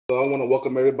I want to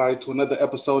welcome everybody to another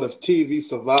episode of TV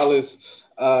Savalas.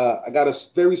 I got a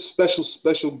very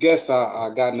special guest I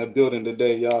got in the building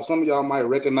today, y'all. Some of y'all might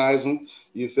recognize him.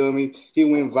 You feel me? He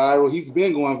went viral. He's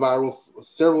been going viral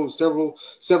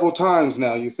several times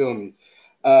now. You feel me?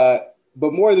 Uh,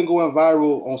 but more than going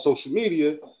viral on social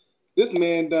media, this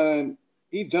man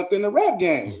he jumped in the rap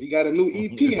game. He got a new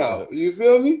EP out. You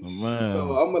feel me? So Man,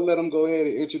 I'm gonna let him go ahead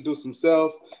and introduce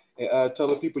himself and tell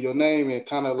the people your name and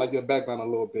kind of like your background a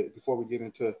little bit before we get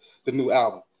into the new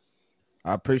album.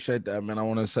 I appreciate that, man. I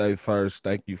want to say first,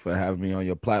 thank you for having me on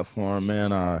your platform,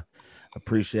 man. I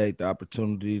appreciate the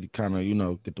opportunity to kind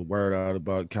of, get the word out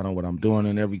about kind of what I'm doing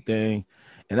and everything.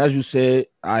 And as you said,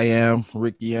 I am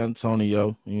Ricky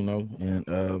Antonio,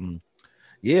 and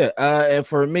and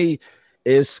for me,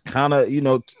 it's kind of,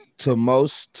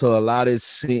 to a lot, it's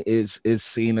seen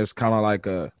as kind of like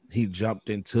he jumped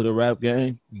into the rap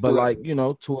game, but Correct.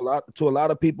 like, to a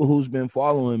lot of people who's been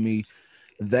following me,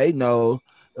 they know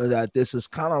that this is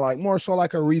kind of like more so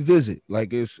like a revisit.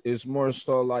 Like it's more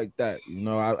so like that.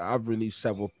 I've released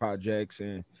several projects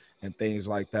and things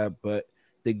like that, but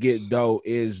the Get Doe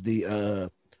is I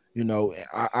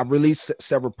released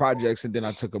several projects and then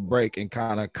I took a break, and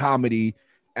kind of comedy,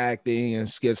 acting, and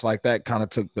skits like that kind of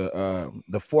took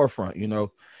the forefront,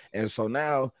 and so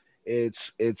now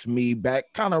it's me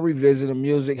back, kind of revisiting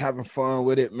music, having fun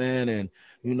with it, man. And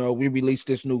we released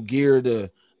this new gear, the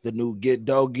new Get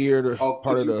Doe gear, Oh,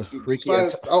 part of the could you Ricky.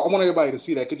 slide? I want everybody to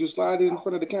see that. Could you slide it in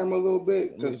front of the camera a little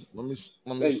bit? Let me Because let me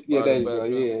let me yeah, slide there it you go.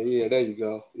 back up. Yeah, there you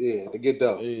go. Yeah, to get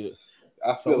dope. Yeah.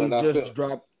 I So feel it. I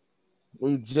feel.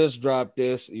 we just dropped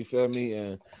this. You feel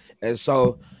me? And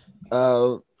so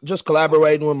just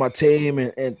collaborating with my team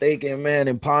and thinking, man,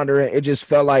 and pondering, it just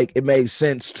felt like it made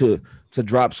sense to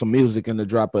drop some music and to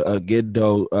drop a Get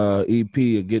Doe EP,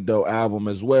 a Get Doe album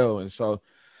as well. And so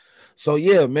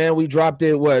yeah, man, we dropped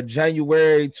it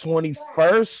January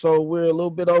 21st. So we're a little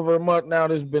bit over a month now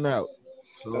that's been out.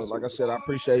 So That's like I said, I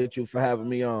appreciate you for having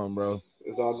me on, bro.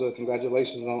 it's all good.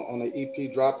 Congratulations on the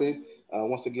EP dropping.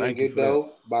 Once again, Thank you Get for that.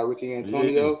 Doe by Ricky Yeah.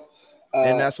 Antonio.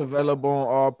 And Uh, that's available on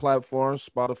all platforms: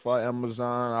 Spotify,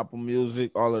 Amazon, Apple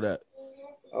Music, all of that.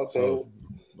 okay. So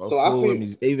go So I fool with seen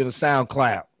me. Even a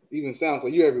SoundCloud. even sound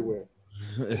like you everywhere.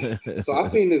 So I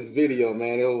seen this video,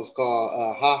 man. It was called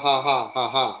 "Ha Ha Ha Ha Ha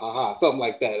Ha Ha," something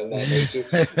like that of that nature.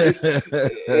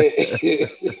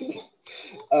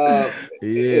 uh,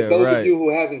 Yeah, and those of right. you who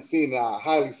haven't seen it, I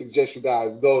highly suggest you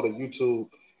guys go to YouTube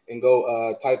and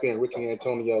go type in Ricky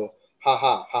Antonio "Ha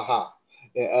Ha Ha Ha"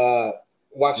 and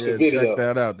watch the Yeah, check video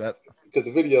that out. That because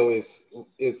the video is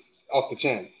off the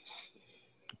chain.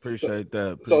 So, appreciate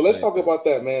that. so let's Appreciate talk that. about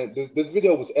that, man. This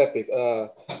video was epic.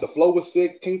 The flow was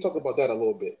sick. Can you talk about that a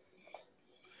little bit?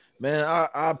 Man,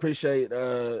 I appreciate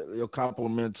your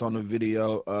compliments on the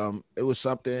video. It was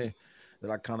something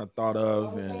that I kind of thought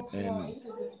of,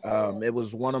 and it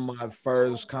was one of my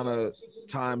first kind of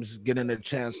times getting a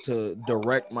chance to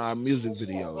direct my music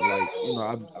video. Like,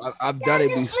 I've done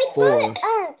it before.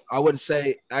 I wouldn't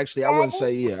say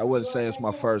it's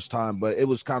my first time, but it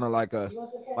was kind of like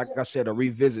I said, a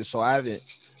revisit. So I haven't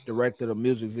directed a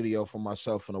music video for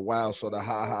myself in a while. So the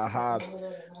ha ha ha,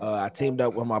 I teamed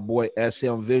up with my boy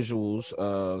SM Visuals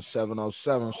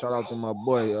 707. Shout out to my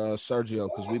boy Sergio,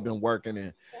 because we've been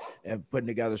working and putting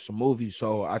together some movies.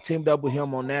 So I teamed up with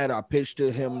him on that. I pitched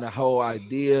to him the whole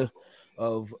idea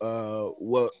of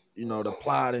what, the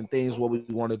plot and things, what we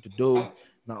wanted to do.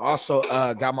 Now also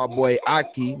got my boy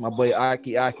Aki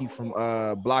from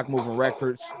Block Movement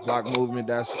Records, Block Movement.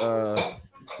 That's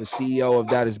the CEO of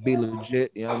that is Be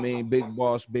Legit. You know what I mean? Big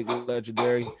boss, big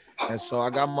legendary. And so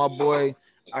I got my boy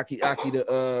Aki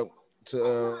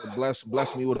to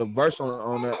bless me with a verse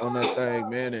on that thing,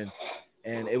 man.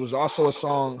 And it was also a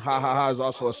song. Ha ha ha is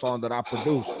also a song that I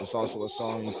produced. It's also a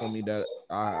song, you feel me, that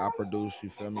I produced. You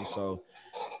feel me? So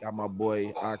got my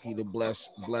boy Aki to bless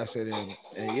it,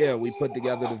 and yeah, we put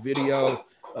together the video.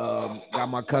 Got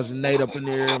my cousin Nate up in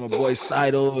there, my boy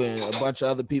Seidel, and a bunch of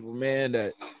other people, man.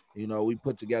 That we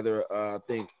put together. I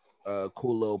think a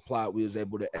cool little plot. We was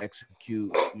able to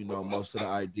execute, most of the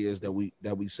ideas that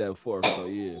we set forth. So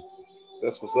yeah.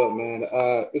 That's what's up, man.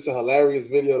 It's a hilarious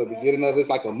video. The beginning of it's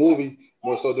like a movie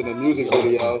more so than a music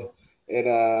video, and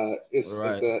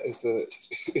Right. it's a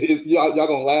y'all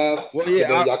gonna laugh, Well, and yeah,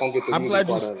 then y'all gonna get the I'm music glad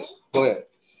you part of it. Go ahead.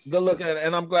 good looking at it,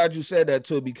 and I'm glad you said that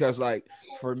too, because like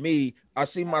for me, I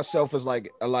see myself as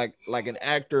like an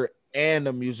actor and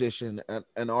a musician,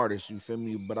 an artist. You feel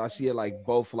me? But I see it like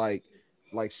both,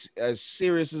 as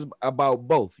serious as about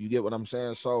both. You get what I'm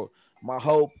saying? So my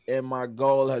hope and my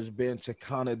goal has been to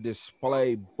kind of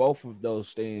display both of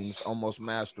those things almost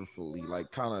masterfully,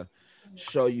 like kind of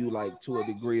show you like to a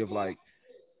degree of like,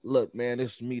 look, man,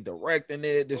 this is me directing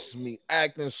it. This is me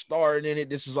acting, starring in it.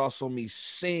 This is also me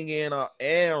singing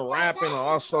and rapping. I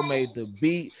also made the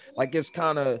beat. Like it's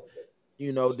kind of,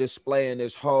 displaying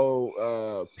this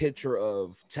whole picture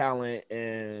of talent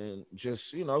and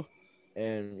just,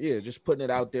 and yeah, just putting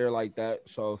it out there like that.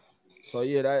 So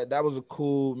yeah, that was a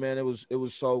cool, man. It was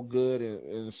so good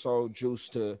and so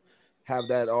juiced to have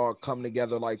that all come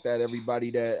together like that. Everybody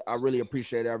that I really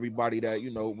appreciate everybody that,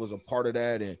 was a part of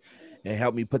that and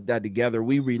helped me put that together.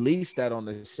 We released that on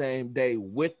the same day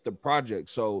with the project.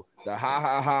 So the Ha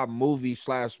Ha Ha movie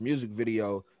 / music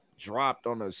video dropped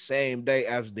on the same day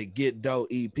as the Get Doe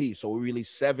EP. So we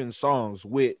released 7 songs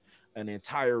with an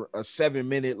entire a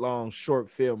 7-minute long short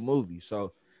film movie.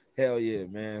 So hell yeah,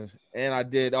 man. And I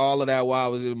did all of that while I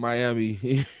was in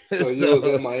Miami. So you was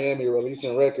So in Miami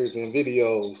releasing records and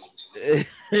videos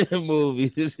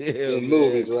movies, yeah, and man.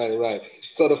 movies, right, right.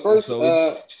 So the And first, so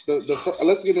we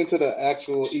let's get into the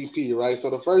actual EP, right? So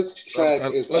the first track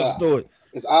okay, let's do it.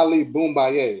 is Ali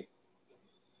Boombaye.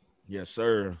 Yes,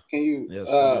 sir. Can you, Yes,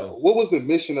 sir. what was the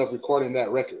mission of recording that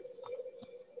record?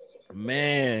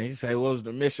 Man, you say what was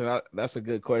the mission? That's a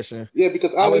good question. Yeah,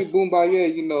 because I Ali was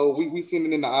Boombaye, we seen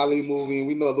it in the Ali movie, and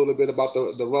we know a little bit about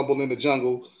the Rumble in the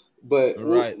Jungle. But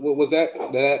right. was that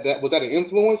was that an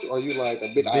influence? Or are you like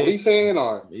a big Ali Big, fan?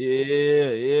 Or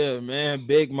yeah, man.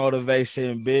 Big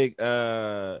motivation, big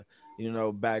background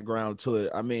to it.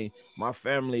 I mean, my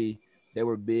family, they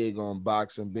were big on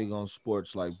boxing, big on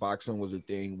sports. Like boxing was a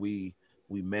thing we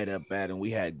met up at and we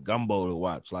had gumbo to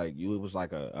watch. Like it was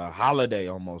like a holiday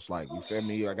almost, like, you feel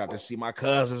me? I got to see my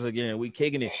cousins again. We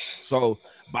kicking it. So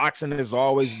boxing has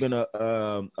always been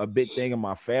a big thing in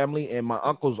my family. And my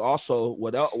uncles also,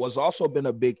 was also been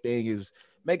a big thing is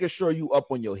making sure you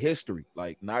up on your history,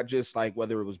 like not just like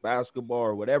whether it was basketball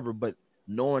or whatever, but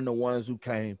knowing the ones who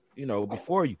came,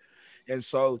 before you. And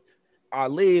so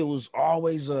Ali was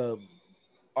always a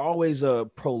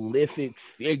prolific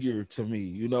figure to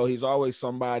me. He's always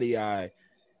somebody I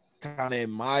kind of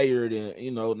admired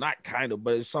and, not kind of,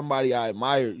 but it's somebody I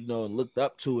admired, and looked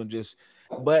up to and just,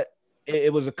 but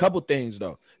it was a couple things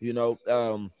though,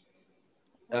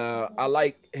 I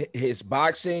like his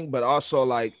boxing, but also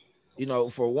like,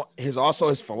 for one, his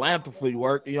philanthropy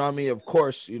work, you know what I mean? Of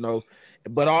course,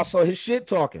 but also his shit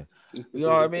talking. You know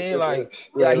what I mean? Like,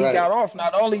 yeah, right, he right, got off.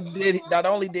 Not only did he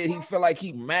feel like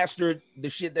he mastered the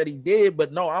shit that he did,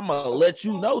 but no, I'm gonna let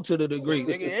you know to the degree,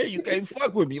 nigga. Yeah, you can't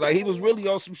fuck with me. Like he was really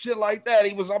on some shit like that.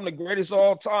 I'm the greatest of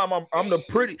all time. I'm the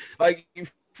pretty. Like you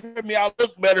feel me? I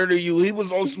look better than you. He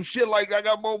was on some shit like I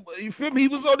got more. You feel me? He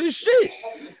was on this shit.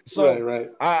 So right,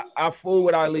 right. I fool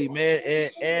with Ali, man,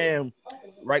 and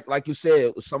right, like you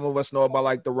said, some of us know about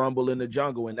like the Rumble in the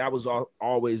Jungle, and that was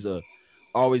always a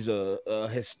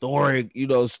historic,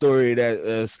 story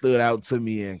that stood out to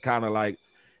me, and kind of like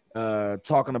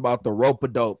talking about the rope a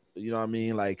dope, you know what I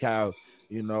mean? Like how,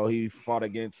 he fought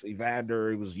against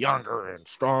Evander, he was younger and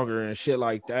stronger and shit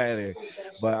like that.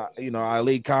 But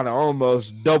Ali kind of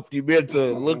almost doped him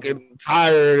into looking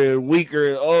tired and weaker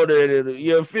and older, and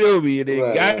you feel me, and then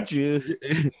Right, got right, you.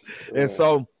 And right.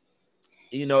 so,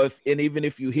 even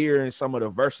if you hear in some of the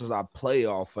verses I play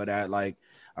off of that, like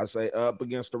I say, up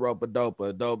against the rope, a dope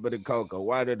and cocoa,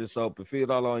 whiter than soap, and feel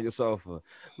all on your sofa.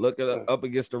 Look at up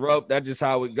against the rope. That's just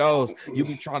how it goes. You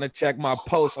be trying to check my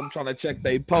posts. I'm trying to check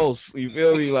they posts. You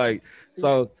feel me? Like,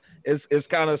 so it's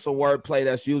kind of some wordplay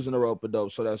that's using the rope a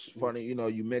dope. So that's funny.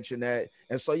 You mentioned that.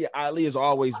 And so yeah, Ali has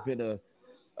always been a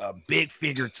big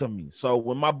figure to me. So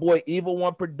when my boy Evil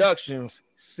One Productions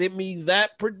sent me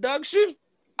that production,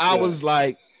 I Yeah. was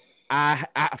like, I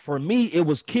for me, it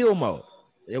was kill mode.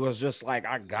 It was just like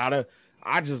I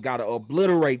just gotta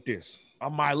obliterate this.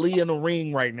 I'm Ali in the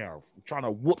ring right now, trying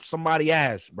to whoop somebody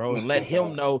ass, bro, and let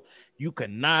him know you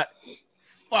cannot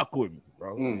fuck with me,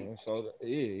 bro. Mm. And so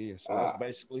yeah. So that's Uh,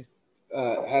 basically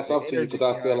Hats the off to you energy because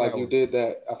I feel behind like that you one. did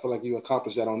that. I feel like you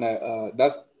accomplished that on that.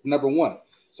 That's number one.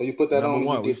 So you put that Number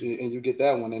on and one, you get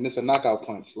that one, and it's a knockout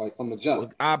punch, like from the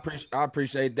jump. well, I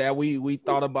appreciate that. We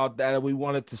thought about that, and we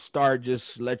wanted to start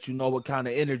just let you know what kind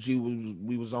of energy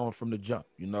we was on from the jump.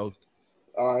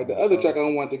 All right. The And other track so,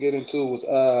 I wanted to get into was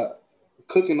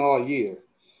 "Cooking All Year."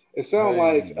 It sounded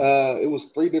like hey, it was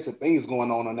three different things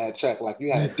going on that track. Like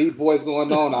you had a deep voice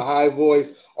going on, a high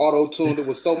voice, auto tuned. There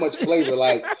was so much flavor.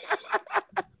 Like,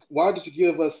 why did you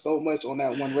give us so much on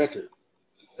that one record?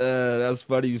 that's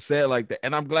funny you said like that,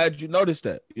 and I'm glad you noticed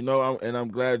that. And I'm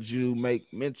glad you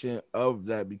make mention of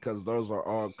that because those are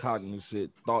all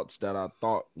cognizant thoughts that I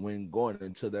thought when going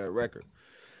into that record.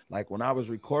 Like when I was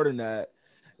recording that,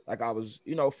 like I was,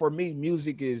 for me,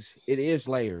 music is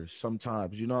layers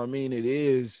sometimes. You know what I mean? It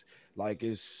is Like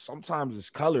it's sometimes it's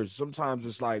colors, sometimes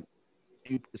it's like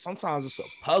sometimes it's a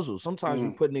puzzle. Sometimes you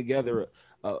Mm, putting together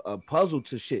a puzzle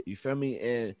to shit. You feel me?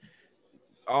 And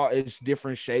all it's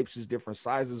different shapes, it's different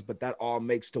sizes, but that all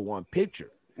makes to one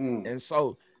picture. mm, And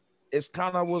so it's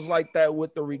kind of was like that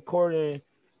with the recording,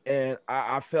 and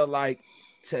I felt like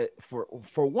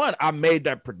for one, I made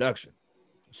that production.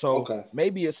 So okay.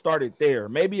 maybe it started there.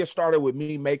 Maybe it started with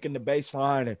me making the bass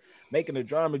line and making the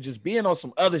drum and just being on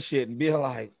some other shit and being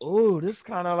like, oh, this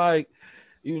kind of like,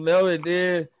 and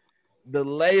then the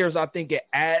layers I think it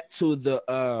add to the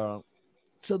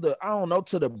I don't know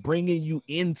to the bringing you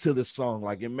into the song,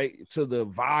 like it make to the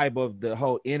vibe of the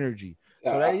whole energy.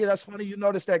 Yeah, So that yeah, that's funny you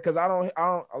notice that because I don't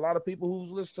a lot of people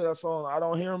who listen to that song I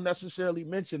don't hear them necessarily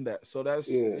mention that. So that's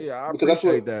yeah, yeah, I because that's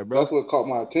what appreciate that, bro. that's what caught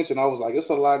my attention. I was like, it's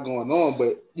a lot going on,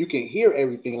 but you can hear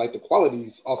everything. Like the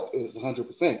quality's off is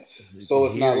 100%. You can So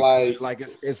it's hear not it clear, like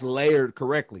like it's layered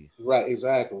correctly. right,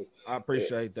 exactly. I It,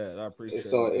 appreciate that. I so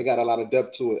appreciate it got a lot of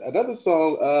depth to it. Another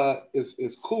song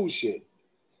is cool shit.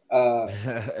 Uh,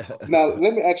 that. now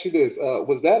let me ask you this: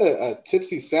 was that a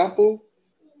tipsy sample?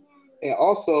 And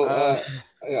also, uh,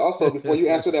 before you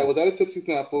answer that, was that a tipsy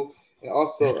sample? And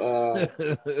also,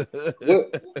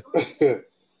 what?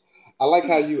 I like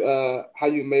how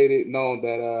you made it known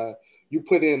that you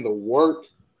put in the work,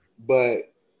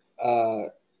 but uh,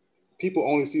 people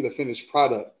only see the finished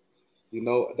product. You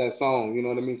know that song. You know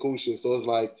what I mean? Cool shit. So it's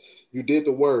like you did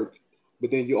the work, but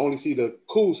then you only see the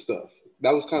cool stuff.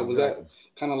 That was that exactly.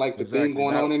 kind of like the theme Exactly.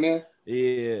 going on in there?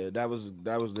 Yeah, that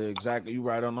was the exact you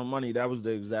right on the money. That was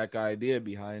the exact idea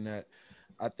behind that.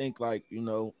 I think like,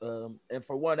 and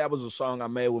for one, that was a song I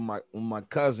made with my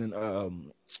cousin,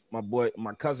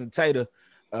 my cousin Tater.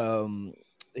 Um,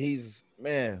 he's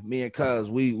man, me and Cuz,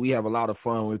 we have a lot of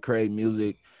fun. We create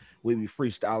music, we be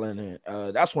freestyling,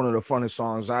 and that's one of the funnest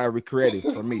songs I ever created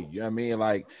for me. You know what I mean?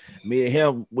 Like me and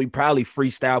him, we probably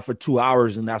freestyle for 2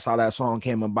 hours, and that's how that song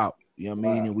came about. You know what I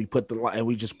mean? Wow. And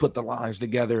we just put the lines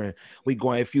together, and we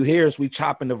going. If you hear us, we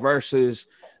chopping the verses,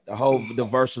 the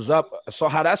verses up. So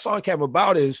how that song came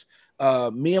about is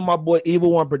me and my boy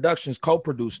Evil One Productions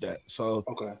co-produced that. So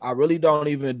Okay. I really don't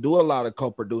even do a lot of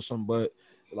co-producing, but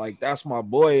like that's my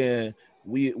boy, and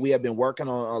we had been working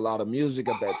on a lot of music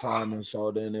at that time, and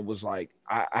so then it was like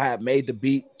I had made the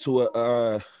beat to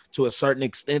a certain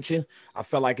extension. I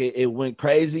felt like it went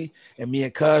crazy, and me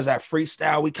and Cuz at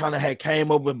freestyle we kind of had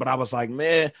came up with, but I was like,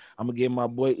 man, I'm gonna give my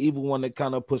boy Evil One to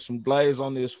kind of put some glaze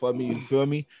on this for me. You feel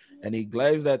me? And he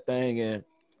glazed that thing, and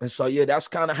so yeah, that's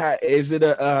kind of how. Is it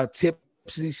a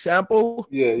tipsy sample?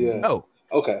 Yeah, yeah. No,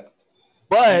 Okay.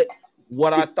 but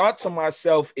what I thought to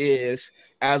myself is,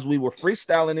 as we were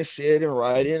freestyling and shit and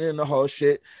writing and the whole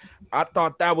shit, I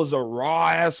thought that was a raw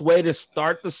ass way to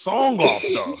start the song off,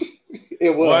 though.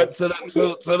 It One was. to the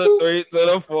two to the three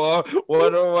to the four.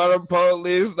 What the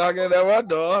police knocking at my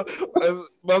door?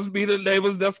 Must be the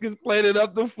neighbors that's complaining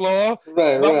up the floor.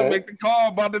 Right, About to right. make the call,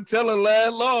 about to tell the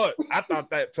landlord. I thought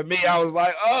that to me, I was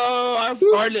like, oh, I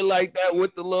started like that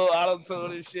with the little auto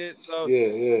tune and shit. Yeah,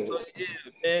 yeah. So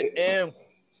yeah, and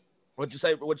what you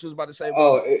say? What you was about to say, bro?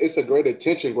 Oh, it's a great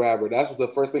attention grabber. That was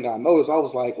the first thing I noticed. I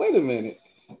was like, wait a minute.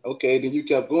 Okay, then you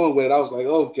kept going with it. I was like,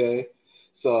 okay. I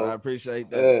So, appreciate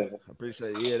that. yeah. I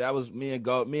appreciate it. Yeah, that was me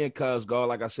and Cuz Go.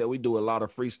 Like I said, we do a lot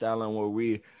of freestyling where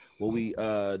we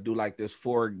do like this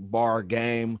 4 bar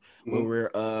game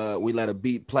where Mhm. we let a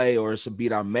beat play, or it's a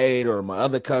beat I made, or my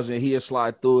other cousin he'll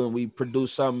slide through and we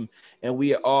produce something, and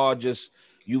we all just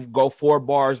you go 4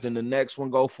 bars, then the next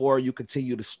one go 4, you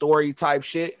continue the story type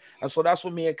shit. And so that's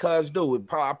what me and Cuz do.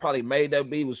 I probably made that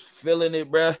beat, was feeling it,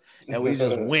 bruh, and we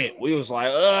just went. We was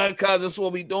like, Cuz, this is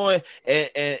what we doing.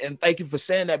 And thank you for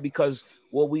saying that, because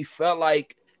what we felt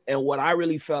like and what I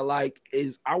really felt like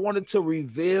is I wanted to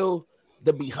reveal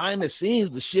the behind the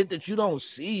scenes, the shit that you don't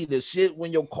see, the shit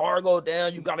when your car go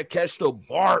down, you gotta catch the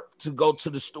BART to go to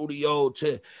the studio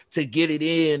to get it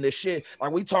in. The shit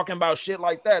like we talking about shit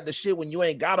like that. The shit when you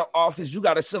ain't got an office, you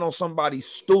gotta sit on somebody's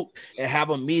stoop and have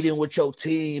a meeting with your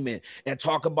team and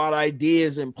talk about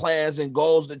ideas and plans and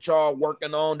goals that y'all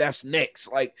working on. That's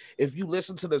next. Like if you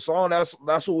listen to the song, that's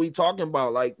what we talking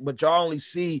about. Like, but y'all only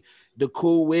see the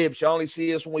cool whips. Y'all only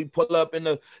see us when we pull up in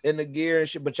the gear and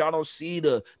shit, but y'all don't see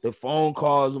the phone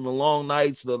calls and the long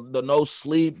nights, the no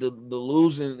sleep, the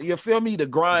losing. You feel me? The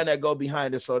grind that go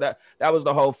behind it. So that was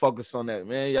the whole focus on that,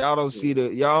 man. Y'all only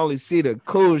see the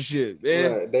cool shit,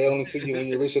 man. Right. They only see you when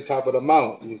you reach the top of the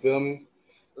mountain. You feel me?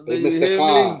 Do They you missed the hear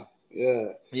me? climb. Yeah.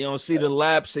 You don't see the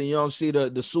laps and you don't see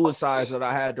the suicides that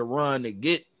I had to run to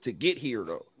get here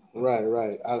though. Right,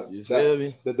 right. You feel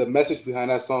me? The message behind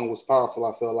that song was powerful.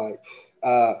 I feel like.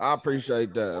 I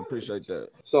appreciate that. I appreciate that.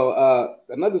 So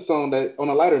another song that on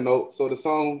a lighter note, so the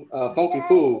song "Funky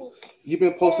Fool," Oh yeah. you've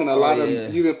been posting a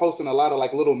lot of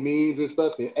like little memes and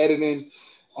stuff and editing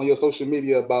on your social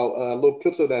media about little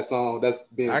clips of that song. That's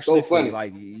been so Actually, for funny.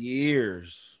 like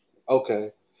years.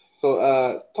 Okay,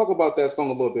 so talk about that song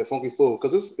a little bit, "Funky Fool,"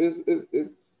 because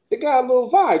it got a little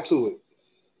vibe to it.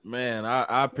 Man,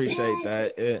 I appreciate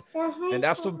that. And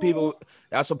that's what people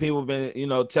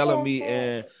been, telling me.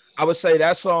 And I would say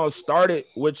that song started,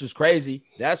 which is crazy.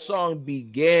 That song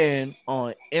began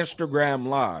on Instagram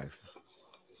Live.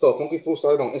 So "Funky Fool"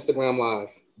 started on Instagram Live.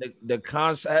 The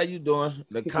concept, how you doing?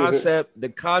 The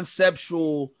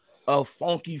conceptual of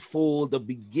Funky Fool, the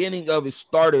beginning of it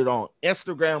started on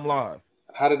Instagram Live.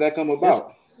 How did that come This about?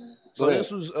 Go So ahead.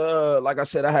 this was like I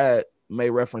said, I had made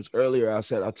reference earlier. I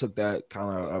said I took that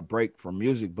kind of a break from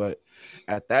music, but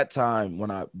at that time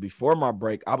when I before my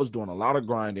break, I was doing a lot of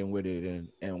grinding with it.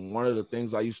 And one of the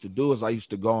things I used to do is I used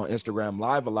to go on Instagram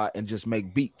live a lot and just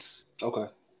make beats, Okay.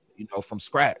 from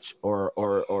scratch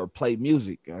or play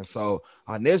music. And so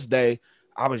on this day,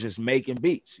 I was just making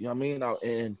beats, you know what I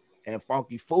mean? And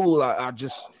Funky Fool, I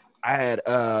had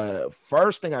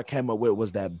first thing I came up with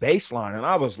was that bass line, and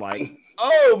I was like,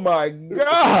 oh my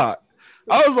God.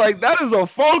 I was like, that is a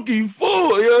funky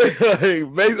fool.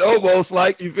 Almost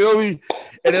like, you feel me?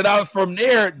 And then from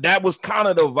there, that was kind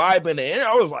of the vibe in the end.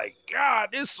 I was like, God,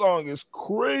 this song is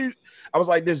crazy. I was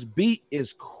like, this beat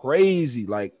is crazy.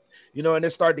 Like, and it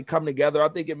started to come together. I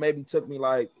think it maybe took me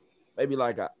maybe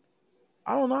like I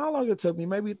don't know how long it took me,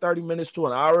 maybe 30 minutes to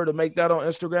an hour to make that on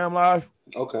Instagram Live.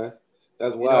 Okay.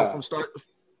 That's You know, wild.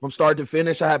 from start to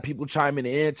finish, I had people chiming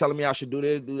in, telling me I should do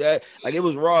this, do that. Like it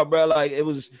was raw, bro. Like it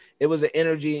was an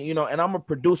energy, and I'm a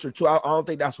producer too. I don't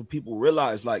think that's what people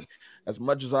realize. Like as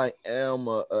much as I am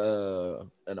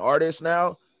an artist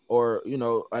now, or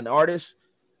an artist,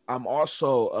 I'm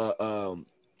also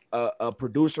a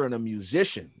producer and a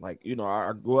musician. Like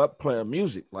I grew up playing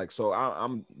music. Like so,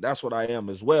 I'm that's what I am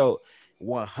as well.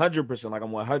 100%, like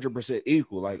I'm 100%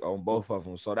 equal, like on both of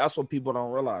them. So that's what people don't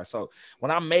realize. So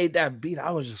when I made that beat, I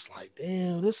was just like,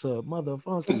 damn, this a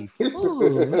motherfucking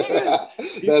fool, nigga.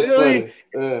 You That's feel me? funny.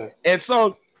 Yeah.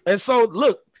 And so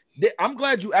look, I'm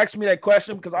glad you asked me that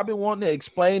question because I've been wanting to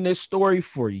explain this story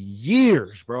for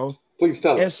years, bro. Please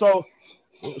tell And us.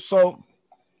 so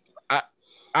I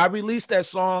I released that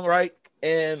song, right?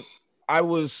 And I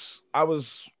was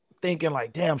thinking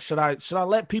like, damn, should I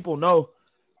let people know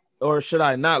or should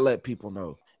I not let people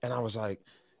know? And I was like,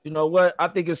 you know what? I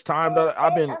think it's time that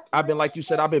I've been like you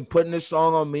said, I've been putting this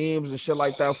song on memes and shit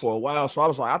like that for a while. So I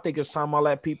was like, I think it's time I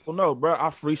let people know, bro. I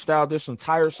freestyled this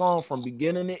entire song from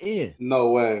beginning to end.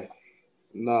 No way.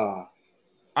 Nah.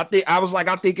 I think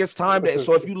it's time that.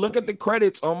 So if you look at the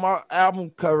credits on my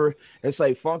album cover, it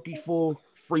say "Funky Fool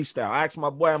Freestyle." I asked my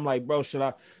boy, I'm like, bro, should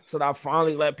I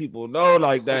finally let people know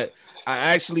like that? I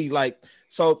actually like.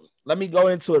 So let me go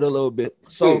into it a little bit.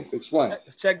 So Please explain.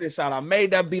 check this out. I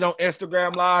made that beat on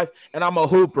Instagram Live, and I'm a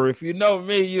hooper. If you know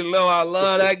me, you know I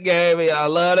love that game and I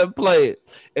love to play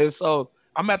it. And so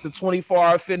I'm at the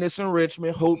 24-hour fitness in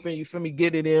Richmond, hooping. You feel me?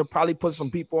 Get it in. Probably put some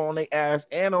people on their ass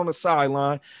and on the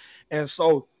sideline. And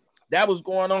so that was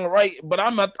going on, right? But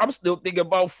I'm still thinking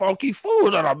about Funky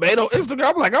Food that I made on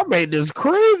Instagram. I'm like, I made this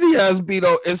crazy ass beat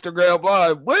on Instagram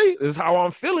Live. Boy, this is how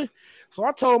I'm feeling. So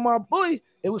I told my boy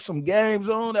it was some games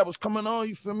on that was coming on.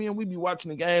 You feel me? And we be watching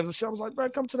the games and shit. I was like, bro,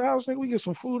 come to the house, nigga. We get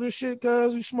some food and shit,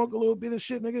 cuz we smoke a little bit of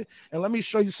shit, nigga. And let me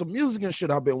show you some music and shit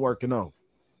I've been working on.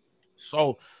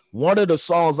 So one of the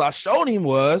songs I showed him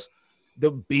was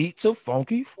the beat to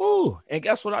Funky Food. And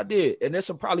guess what I did? And this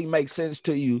will probably make sense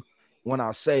to you when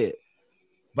I say it.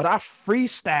 But I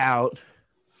freestyled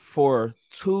for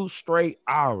 2 straight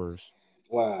hours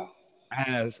Wow.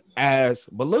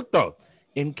 but look though,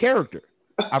 in character.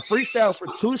 I freestyled for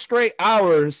 2 straight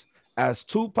hours as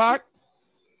Tupac,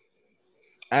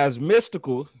 as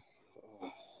Mystical,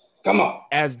 Come on.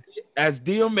 as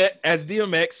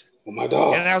DMX, Oh my and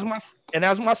dogs.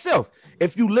 as myself.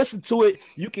 If you listen to it,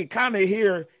 you can kind of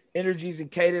hear energies and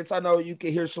cadence. I know you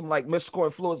can hear some like mystical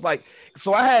influence. Like,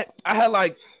 so I had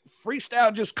like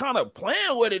freestyle just kind of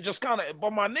playing with it, just kind of,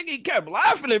 but my nigga he kept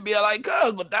laughing at me like,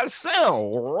 cuz, but that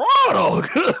sound raw though.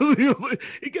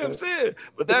 He kept saying,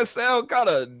 but that sound kind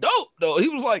of dope though. He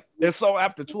was like, and so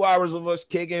after 2 hours of us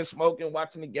kicking, smoking,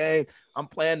 watching the game, I'm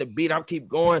playing the beat, I keep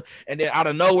going, and then out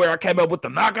of nowhere I came up with the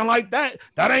knocking like that.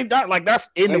 That ain't that like that's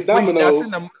in the Like freestyle.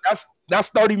 dominoes. That's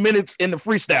 30 minutes in the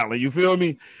freestyling. You feel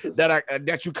me?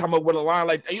 That you come up with a line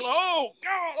like that. You like, oh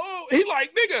God, oh, he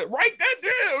like, nigga, write that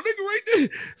down, nigga, right there.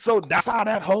 So that's how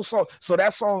that whole song. So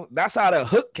that song, that's how the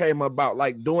hook came about,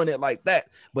 like doing it like that.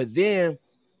 But then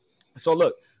So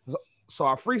look, so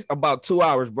I free about 2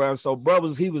 hours, bro. So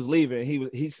he was leaving.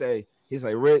 He's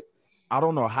like, Rick, I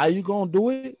don't know how you gonna do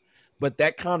it, but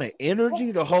that kind of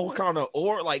energy, the whole kind of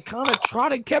or like kind of try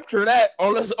to capture that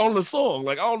on the song.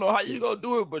 Like I don't know how you gonna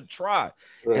do it, but try.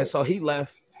 And Right. so he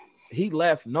left. He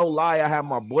left. No lie, I had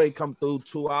my boy come through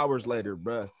 2 hours later,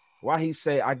 bro. Why he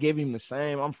say I gave him the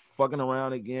same? I'm fucking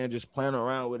around again, just playing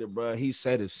around with it, bro. He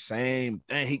said the same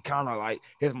thing. He kind of like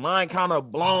his mind kind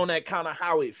of blown at kind of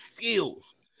how it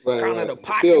feels, Right, kind of right. the It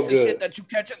feel pockets and shit good. that you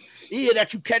catching. Yeah,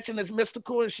 that you catching is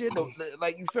mystical and shit.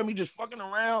 Like you feel me, just fucking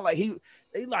around. Like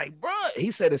they like, bro.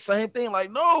 He said the same thing.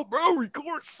 Like, no, bro,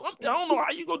 record something. I don't know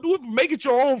how you gonna do it, but make it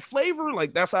your own flavor.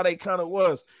 Like that's how they kind of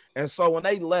was. And so when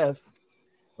they left,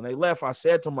 I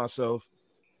said to myself,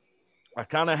 I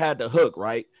kind of had the hook,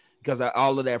 right? Because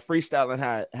all of that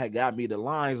freestyling had got me the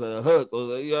lines of the hook. I was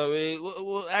like, you know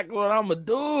what I mean? Act what I'm going to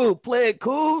do. Play it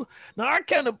cool. Now, I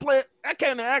can't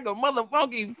act a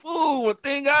motherfucking fool. One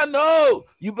thing I know,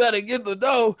 you better get the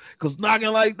dough. Because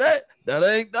knocking like that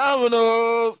ain't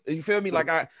dominoes. You feel me? Like,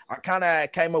 I kind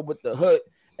of came up with the hook.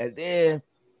 And then,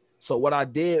 so what I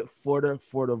did for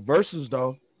the verses,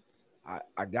 though,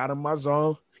 I got in my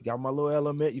zone, got my little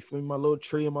element, you feel me, my little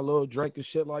tree and my little drink and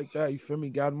shit like that, you feel me,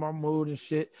 got in my mood and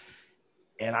shit.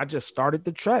 And I just started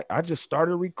the track. I just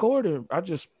started recording. I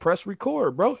just pressed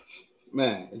record, bro.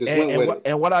 Man, it just And, went and with what it.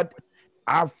 and what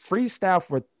I freestyled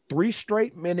for 3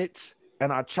 straight minutes,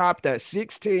 and I chopped at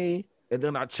 16, and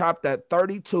then I chopped at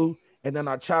 32, and then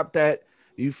I chopped at,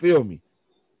 you feel me?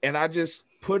 And I just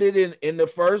put it in the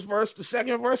first verse, the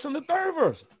second verse, and the third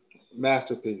verse.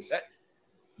 Masterpiece.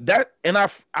 And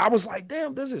I was like,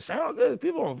 damn, does it sound good?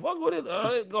 People don't fuck with it.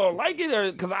 They gonna like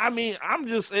it, because I mean, I'm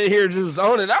just in here just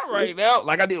zoning out right now.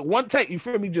 Like I did one take, you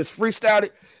feel me? Just freestyled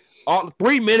it all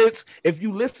 3 minutes. If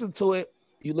you listen to it,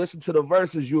 you listen to the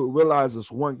verses, you will realize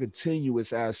it's one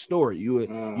continuous ass story.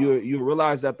 You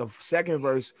realize that the second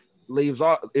verse leaves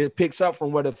off, it picks up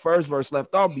from where the first verse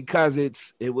left off because it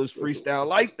was freestyle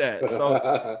like that.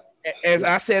 So as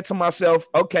I said to myself,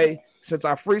 okay, since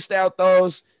I freestyled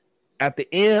those at the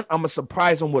end, I'm gonna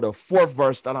surprise them with a fourth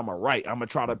verse that I'm gonna write. I'm gonna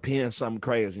try to pin something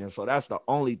crazy, and so that's the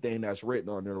only thing that's written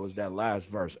on there was that last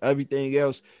verse. Everything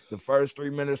else, the first 3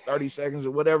 minutes, 30 seconds,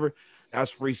 or whatever,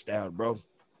 that's freestyle, bro.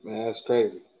 Man, that's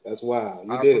crazy. That's wild.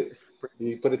 You I did it.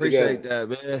 You put it appreciate together.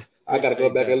 that, man. I got to go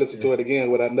Appreciate back and that, listen man. to it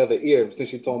again with another ear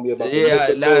since you told me about the Yeah,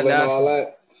 mystical and all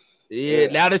that. yeah. Yeah.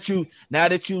 Now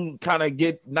that you kind of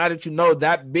get, now that you know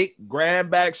that big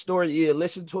grand backstory, yeah,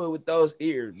 listen to it with those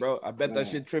ears, bro. I bet that Man.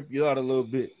 shit trip you out a little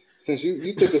bit. Since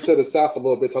you took us to the south a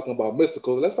little bit talking about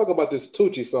mystical, let's talk about this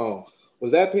Tucci song.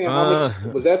 Was that paying homage? Uh,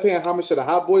 Was that paying homage to the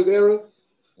Hot Boys era?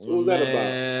 What was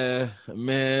that about?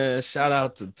 man, shout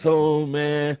out to Tune,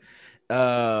 man.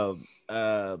 Um,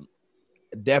 um,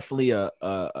 Definitely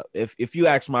if you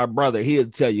ask my brother, he'll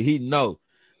tell you he know.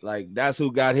 Like that's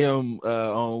who got him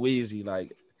on Wheezy.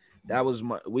 Like that was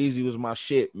my Wheezy was my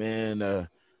shit, man.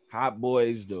 Hot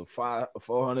Boys, the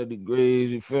 400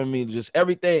 degrees, you feel me? Just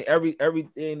everything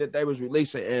that they was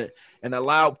releasing, and the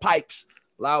loud pipes,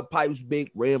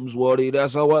 big rims, Woody.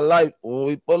 That's all I like when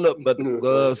we pull up at the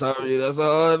club. Sorry, that's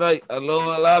all I like. I know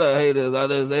a lot of haters. I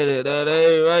just say that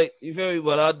ain't right. You feel me?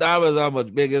 But our diamonds are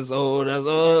much bigger, so that's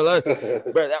all I like.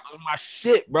 Bro, that was my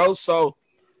shit, bro. So,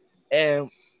 and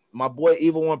my boy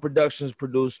Evil One Productions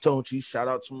produced Tunchi. Shout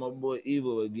out to my boy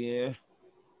Evil again.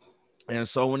 And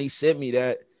so when he sent me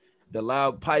that, the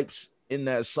loud pipes in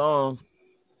that song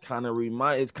it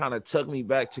kind of took me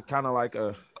back to kind of like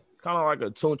a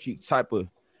Tunchi type of,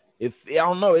 if I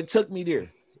don't know, it took me there.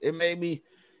 It made me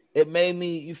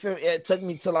you feel me? It took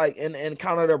me to like and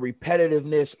kind of the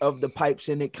repetitiveness of the pipes,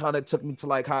 and it kind of took me to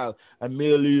like how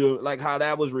Amelia, like how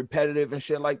that was repetitive and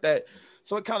shit like that.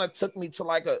 So it kind of took me to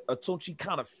like a Tunchi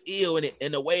kind of feel in it,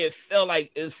 in the way it felt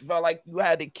like you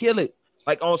had to kill it.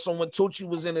 Like on some when Tucci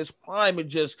was in his prime and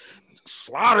just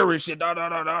slaughtering shit. Da, da,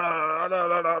 da, da, da, da,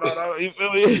 da, da, da, da. You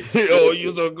feel me? Oh,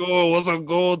 you so good. What's a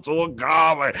good to a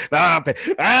goblin? Nothing.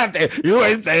 Nothing. You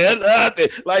ain't saying nothing.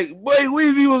 Like, boy,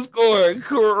 Weezy was going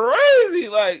crazy.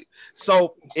 Like,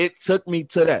 so it took me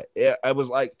to that. It was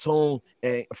like Tune.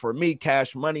 And for me,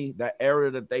 Cash Money, that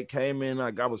era that they came in,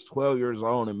 like I was 12 years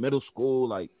old in middle school.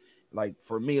 Like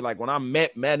for me, like when I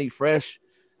met Manny Fresh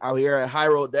out here at High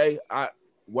Road Day,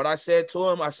 what I said to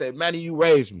him, I said, Manny, you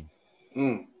raised me.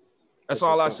 Mm, That's that's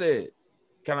all what's I up. said.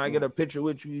 Can I get Mm. a picture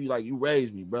with you? Like you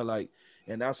raised me, bro. Like,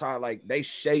 and that's how like they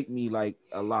shaped me like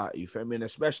a lot. You feel me? And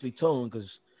especially Tune,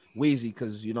 because Wheezy,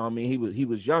 because you know what I mean, he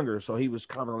was younger, so he was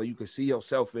kind of like you could see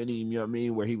yourself in him. You know what I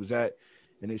mean? Where he was at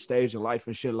in his stage of life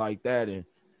and shit like that, and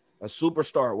a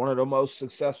superstar, one of the most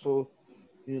successful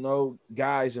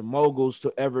guys and moguls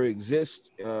to ever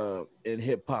exist in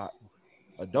hip hop.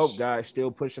 A dope guy still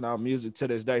pushing out music to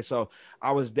this day. So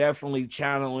I was definitely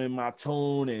channeling my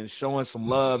tune and showing some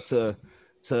love to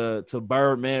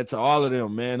Birdman, to all of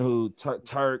them, man, who Turk,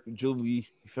 Juvie, you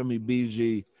feel me,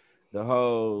 BG, the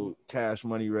whole Cash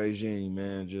Money regime,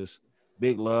 man. Just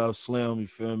big love, Slim, you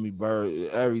feel me, Bird,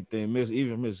 everything.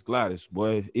 Even Miss Gladys,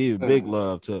 boy, even big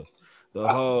love to the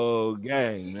whole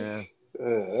gang, man.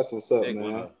 Yeah, that's what's up, Big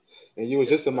man. love. And you was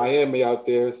Yes, just in sir. Miami out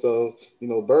there, so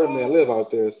Birdman live out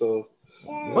there, so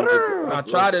I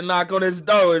tried to knock on his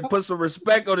door and put some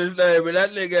respect on his name, but that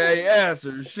nigga ain't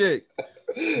answer shit.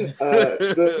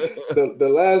 the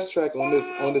last track on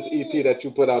this EP that you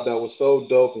put out that was so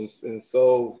dope and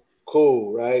so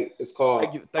cool, right? It's called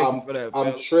Thank you for that,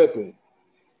 I'm fella. Tripping.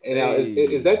 And now is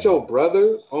Hey, that your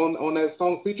brother on that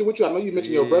song feature with you? I know you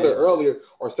mentioned your brother yeah, earlier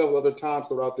or several other times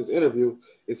throughout this interview.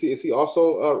 Is he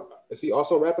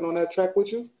also rapping on that track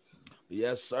with you?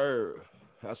 yes, sir.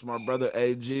 That's my brother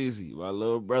A Jeezy, my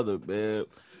little brother, man.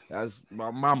 That's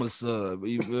my mama's son.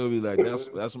 You feel me? Like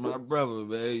that's my brother,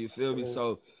 man. You feel me?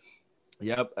 So,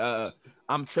 yep.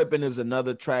 I'm tripping is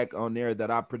another track on there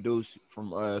that I produced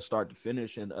from start to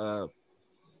finish, and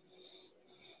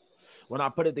when I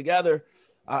put it together,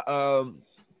 I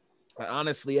I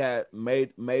honestly had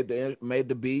made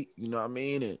the beat, you know what I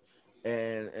mean,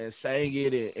 and sang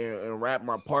it and rap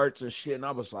my parts and shit. And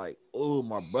I was like, oh,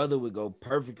 my brother would go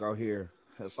perfect out here.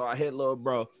 And so I hit little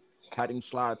bro, had him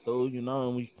slide through,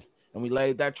 and we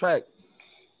laid that track.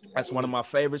 That's one of my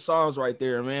favorite songs right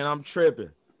there, man. I'm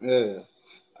tripping. Yeah.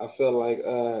 I feel like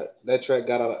that track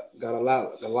got a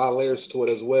lot of layers to it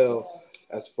as well,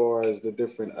 as far as the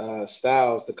different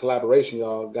styles, the collaboration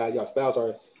y'all got. Y'all styles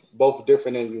are both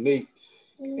different and unique,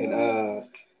 and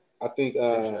I think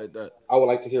Appreciate that. I would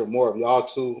like to hear more of y'all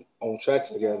two on tracks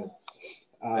together.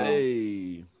 Um,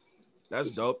 Hey, that's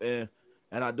it's, dope, and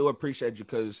I do appreciate you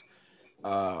because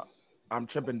uh I'm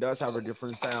tripping does have a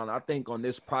different sound. I think on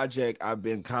this project I've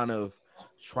been kind of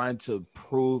trying to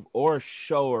prove or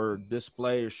show or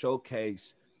display or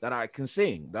showcase that I can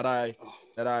sing, that I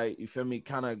you feel me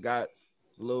kind of got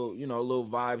little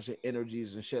vibes and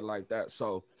energies and shit like that.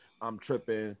 So I'm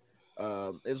tripping.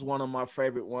 It's one of my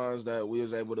favorite ones that we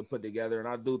was able to put together, and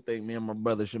I do think me and my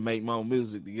brother should make more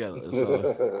music together.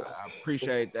 So I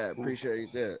appreciate that.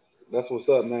 Appreciate that. that's what's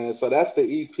up, man. So that's the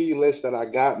EP list that I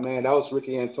got, man. That was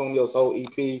Ricky Antonio's whole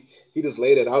EP. He just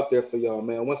laid it out there for y'all,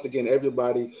 man. Once again,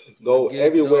 everybody The go Get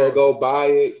everywhere, Doe. go buy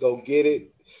it, go get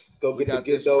it, go We get the got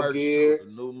Get this Doe merch too, gear.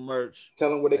 the new merch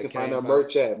Tell them where they that can find their came out.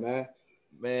 merch at, man.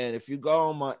 Man, if you go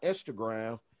on my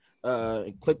Instagram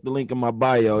and click the link in my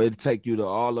bio, it'll take you to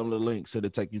all of the links. It'll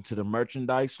take you to the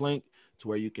merchandise link to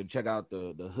where you can check out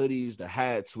the hoodies, the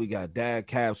hats. We got dad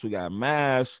caps, we got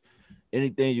masks,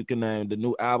 anything you can name. The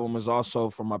new album is also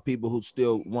for my people who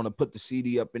still want to put the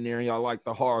CD up in there and y'all like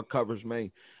the hard covers,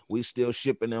 man. We still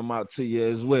shipping them out to you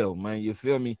as well, man. You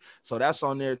feel me? So that's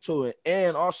on there too.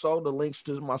 And also the links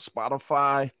to my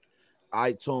Spotify,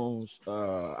 iTunes,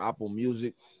 Apple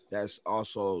Music. That's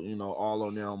also, all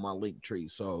on there on my link tree.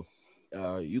 So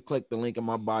you click the link in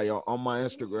my bio on my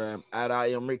Instagram at I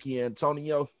am Ricky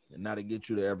Antonio, and that'll get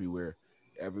you to everywhere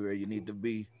you need to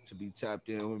be tapped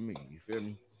in with me. You feel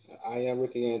me? I am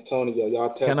Ricky Antonio. Y'all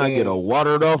Can tap I get in. a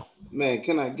water though? Man,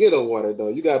 can I get a water though?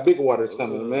 You got big waters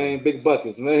coming, Uh, man. Big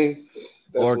buckets, man.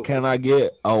 That's or what's can I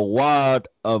get a wad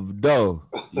of dough?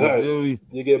 You feel me?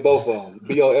 you get both of them.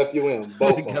 BOFUM,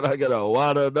 both of Can I get a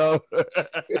water though? them.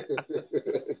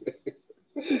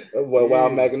 Boy,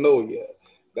 Wild Yeah. Magnolia.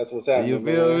 That's what's You happening,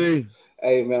 feel man. me?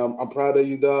 Hey, man, I'm proud of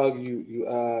you, dog.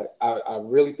 I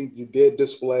really think you did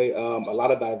display a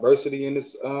lot of diversity in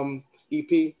this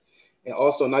EP, and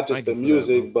also not just Thank the you for that,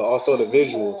 bro. music, but also the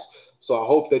visuals. So I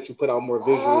hope that you put out more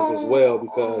visuals as well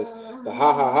because the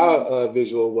ha ha ha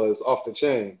visual was off the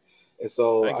chain, and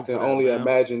so Thank I you can for that, only man.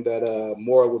 imagine that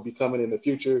more will be coming in the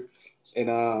future.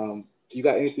 And you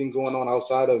got anything going on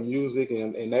outside of music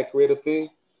and that creative thing?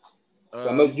 So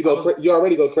I know I was you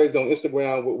already go crazy on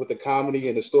Instagram with the comedy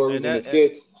and the stories and and the that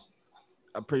skits.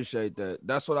 I appreciate that.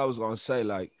 That's what I was gonna say.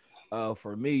 Like,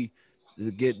 for me,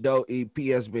 the Get Doe EP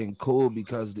has been cool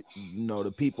because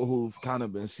the people who've kind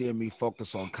of been seeing me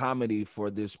focus on comedy for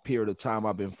this period of time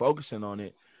I've been focusing on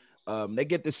it. They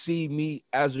get to see me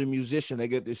as a musician. They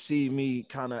get to see me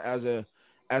kind of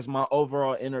as my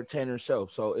overall entertainer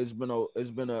self. So it's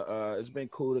been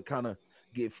cool to kind of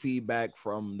get feedback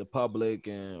from the public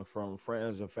and from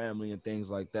friends and family and things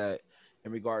like that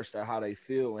in regards to how they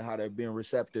feel and how they're being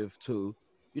receptive to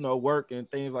work and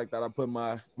things like that. I put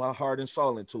my heart and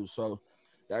soul into. So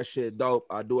that shit dope.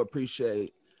 I do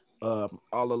appreciate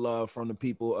all the love from the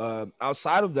people.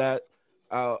 Outside of that,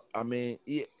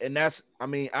 and that's,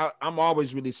 I'm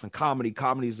always releasing comedy.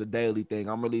 Comedy is a daily thing.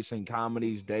 I'm releasing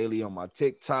comedies daily on my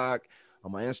TikTok,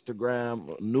 on my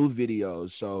Instagram, new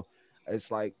videos. So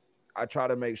it's like I try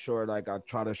to make sure, like, I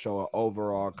try to show an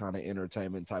overall kind of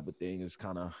entertainment type of thing is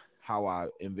kind of how I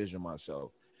envision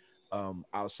myself.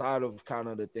 Outside of kind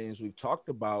of the things we've talked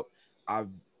about, I've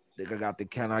think I got the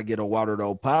Can I Get a Water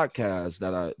Though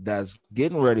podcast that's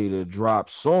getting ready to drop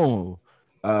soon.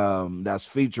 That's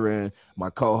featuring my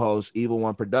co-host Evil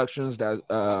One Productions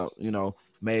that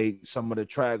made some of the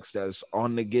tracks that's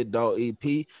on the Get Doe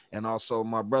EP, and also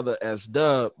my brother S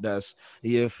Dub, that's,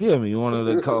 you feel me, one of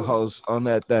the co-hosts on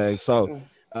that thing. So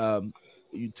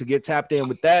to get tapped in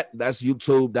with that, that's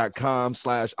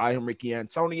youtube.com/I am Ricky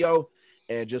Antonio,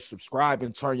 and just subscribe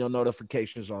and turn your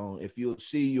notifications on. If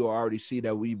you'll already see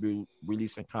that we be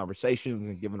releasing conversations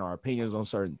and giving our opinions on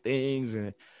certain things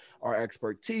and our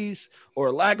expertise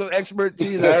or lack of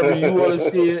expertise, however you want to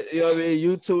see it. You know what I mean?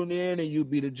 You tune in and you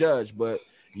be the judge. But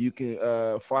you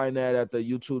can find that at the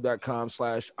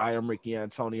youtube.com/I am Ricky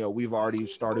Antonio. We've already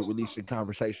started releasing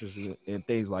conversations and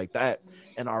things like that.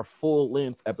 And our full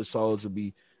length episodes will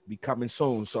be coming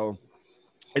soon. So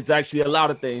it's actually a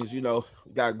lot of things, we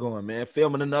got going, man.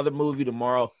 Filming another movie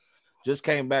tomorrow. Just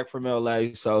came back from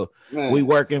LA, so we Man,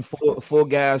 working full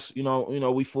gas.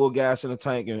 We full gas in the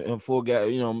tank and full gas.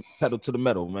 Pedal to the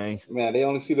metal, man. man, they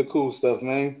only see the cool stuff,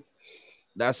 man.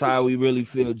 That's how we really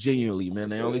feel genuinely, man.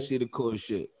 They only see the cool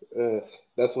shit. Uh,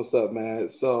 that's what's up, man.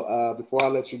 So before I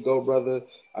let you go, brother,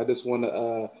 I just want to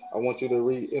I want you to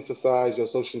re-emphasize your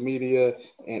social media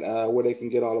and where they can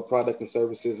get all the product and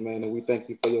services, man. And we thank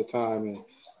you for your time,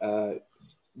 and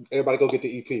everybody go get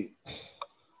the EP.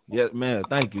 Yeah, man.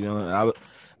 Thank you.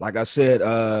 Like I said,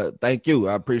 thank you.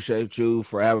 I appreciate you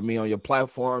for having me on your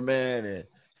platform, man,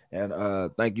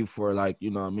 and thank you for, like,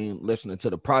 listening to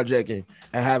the project and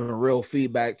having real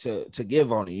feedback to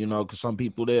give on it. Because some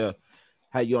people there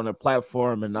had you on the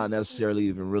platform and not necessarily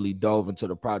even really dove into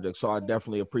the project. So I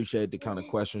definitely appreciate the kind of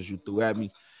questions you threw at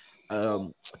me.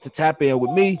 To tap in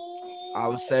with me, I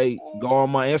would say go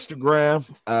on my Instagram,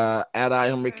 at I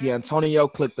am Ricky Antonio.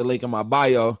 Click the link in my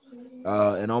bio.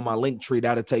 And on my link tree,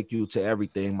 that'll take you to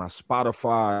everything. My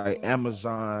Spotify,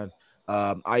 Amazon.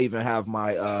 I even have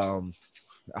my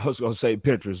I was gonna say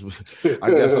Pinterest.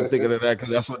 I guess I'm thinking of that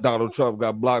because that's what Donald Trump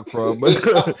got blocked from. But We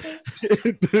gotta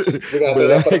say that but for I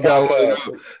the ain't got one.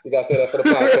 podcast. We gotta say that for the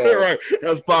podcast. Right.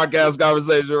 That's podcast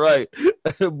conversation, right?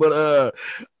 But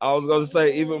I was gonna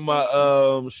say even my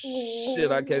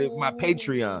I can't even, my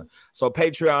Patreon. So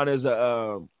Patreon is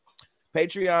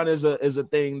a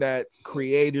thing that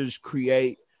creators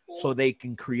create so they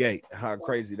can create. How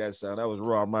crazy that sound. That was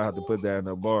raw. I might have to put that in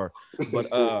the bar. But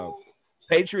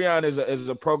Patreon is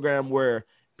a program where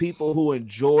people who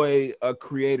enjoy a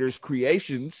creator's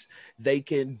creations, they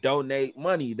can donate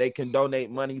money. They can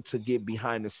donate money to get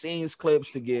behind the scenes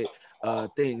clips, to get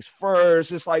things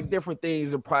first. It's like different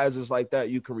things and prizes like that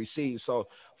you can receive. So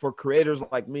for creators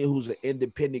like me, who's an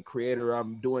independent creator,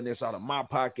 I'm doing this out of my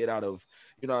pocket, out of,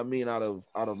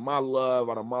 out of my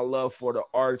love for the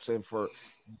arts and for,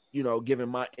 giving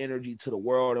my energy to the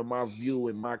world and my view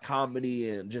and my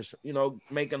comedy and just,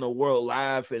 making the world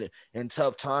laugh and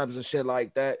tough times and shit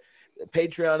like that.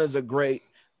 Patreon is a great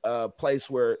place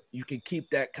where you can keep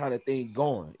that kind of thing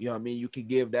going. You know what I mean? You can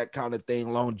give that kind of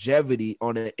thing longevity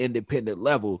on an independent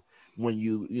level when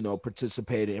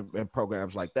participate in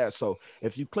programs like that. So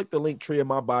if you click the link tree in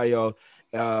my bio,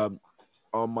 on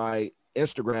my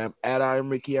Instagram at I am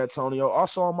Ricky Antonio,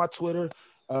 also on my Twitter,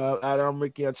 at I'm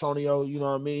Ricky Antonio, you know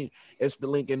what I mean? It's the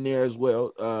link in there as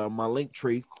well, my link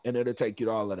tree, and it'll take you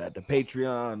to all of that. The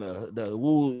Patreon, the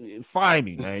woo, find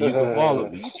me, man. You can follow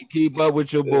me. You can keep up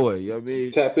with your boy. You know what I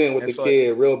mean? Tap in with And the so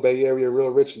kid, real Bay Area, real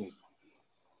Richmond.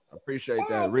 I appreciate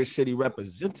that. Rich City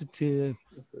representative.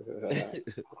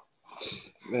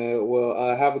 Man,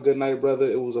 well, have a good night, brother.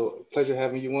 It was a pleasure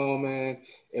having you on, man,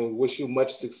 and we wish you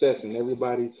much success. And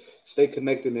everybody, stay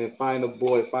connected and find a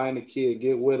boy, find a kid,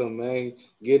 get with him, man.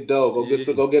 Get dope. Go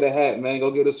get a hat, man.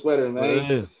 Go get a sweater, man.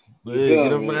 Yeah. You Yeah, get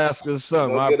feel a me? mask or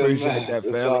something. Go I get a appreciate mask. that,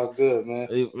 It's family. all good, man.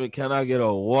 Hey, can I get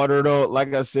a water though?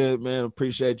 Like I said, man,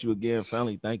 appreciate you again,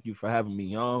 family. Thank you for having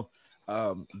me on.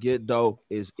 Get Doe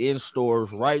is in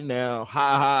stores right now.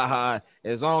 Hi.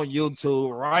 It's on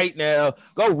YouTube right now.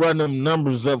 Go run them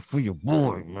numbers up for your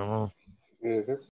boy, man. Mhm.